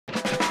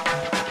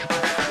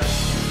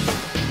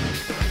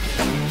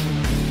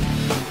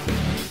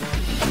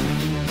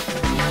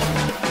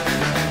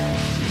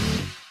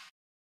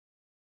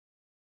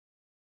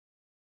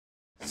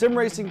sim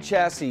racing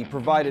chassis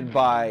provided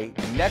by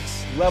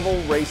Next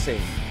Level Racing.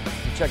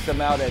 Check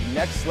them out at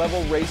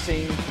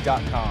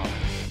nextlevelracing.com.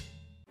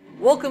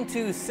 Welcome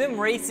to Sim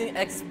Racing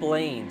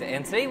Explained,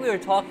 and today we are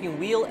talking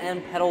wheel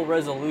and pedal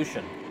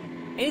resolution.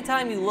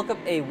 Anytime you look up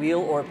a wheel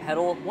or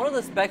pedal, one of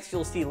the specs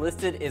you'll see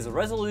listed is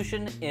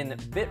resolution in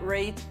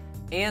bitrate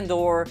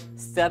and/or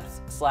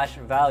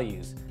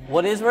steps/values.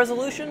 What is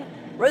resolution?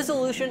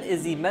 Resolution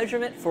is the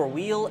measurement for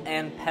wheel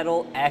and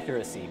pedal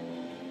accuracy.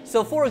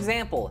 So for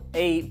example,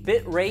 a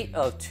bit rate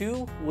of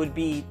 2 would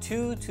be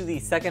 2 to the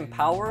second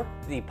power.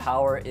 The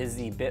power is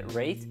the bit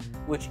rate,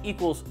 which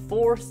equals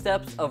 4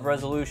 steps of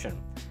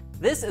resolution.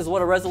 This is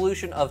what a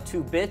resolution of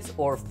 2 bits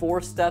or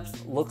 4 steps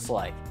looks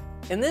like.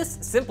 In this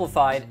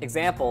simplified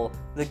example,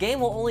 the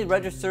game will only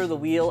register the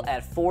wheel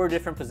at 4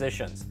 different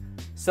positions.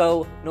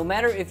 So no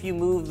matter if you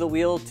move the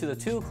wheel to the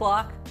 2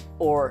 o'clock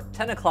or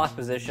 10 o'clock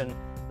position,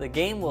 the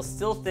game will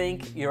still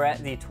think you're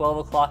at the 12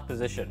 o'clock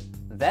position.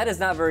 That is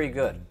not very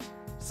good.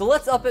 So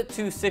let's up it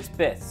to 6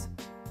 bits.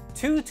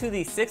 2 to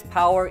the 6th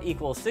power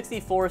equals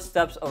 64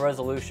 steps of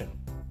resolution.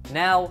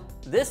 Now,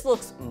 this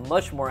looks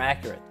much more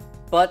accurate.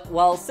 But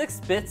while 6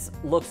 bits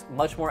looks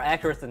much more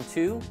accurate than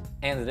 2,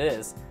 and it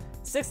is,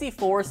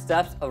 64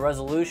 steps of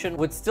resolution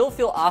would still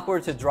feel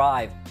awkward to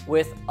drive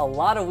with a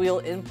lot of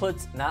wheel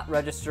inputs not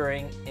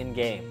registering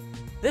in-game.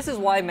 This is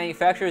why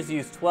manufacturers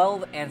use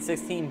 12 and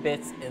 16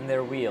 bits in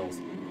their wheels.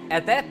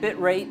 At that bit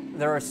rate,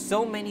 there are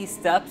so many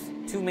steps,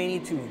 too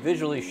many to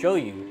visually show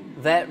you,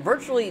 that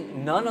virtually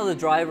none of the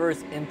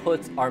driver's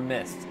inputs are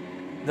missed.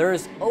 There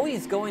is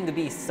always going to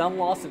be some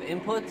loss of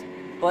input,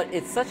 but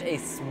it's such a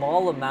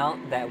small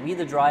amount that we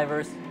the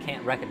drivers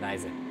can't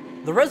recognize it.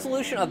 The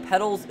resolution of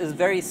pedals is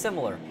very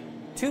similar.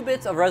 2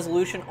 bits of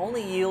resolution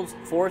only yields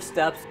 4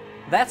 steps.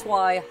 That's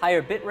why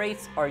higher bit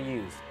rates are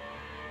used.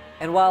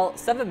 And while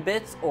 7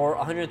 bits or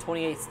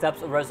 128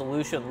 steps of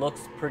resolution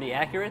looks pretty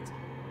accurate,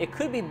 it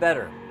could be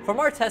better. From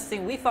our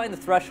testing, we find the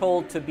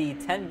threshold to be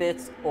 10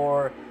 bits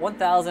or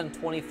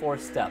 1024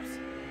 steps.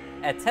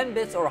 At 10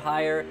 bits or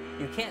higher,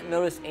 you can't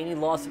notice any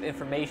loss of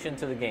information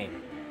to the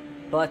game.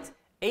 But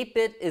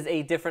 8-bit is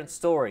a different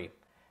story.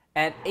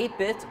 At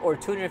 8-bit or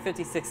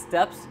 256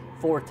 steps,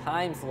 4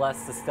 times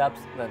less the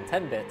steps than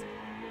 10-bit,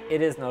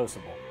 it is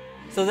noticeable.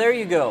 So there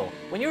you go.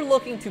 When you're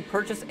looking to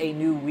purchase a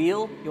new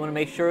wheel, you want to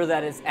make sure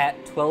that it's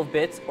at 12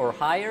 bits or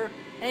higher.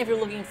 And if you're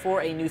looking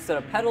for a new set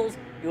of pedals,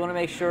 you want to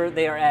make sure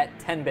they are at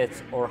 10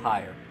 bits or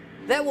higher.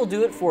 That will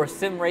do it for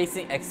Sim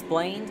Racing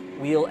Explained,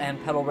 Wheel and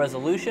Pedal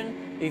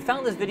Resolution. If you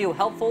found this video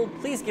helpful,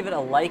 please give it a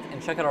like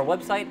and check out our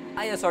website,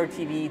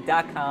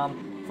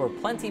 isrtv.com, for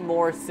plenty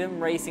more sim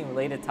racing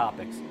related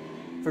topics.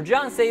 For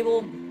John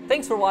Sable,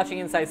 thanks for watching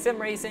Inside Sim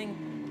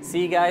Racing.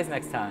 See you guys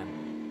next time.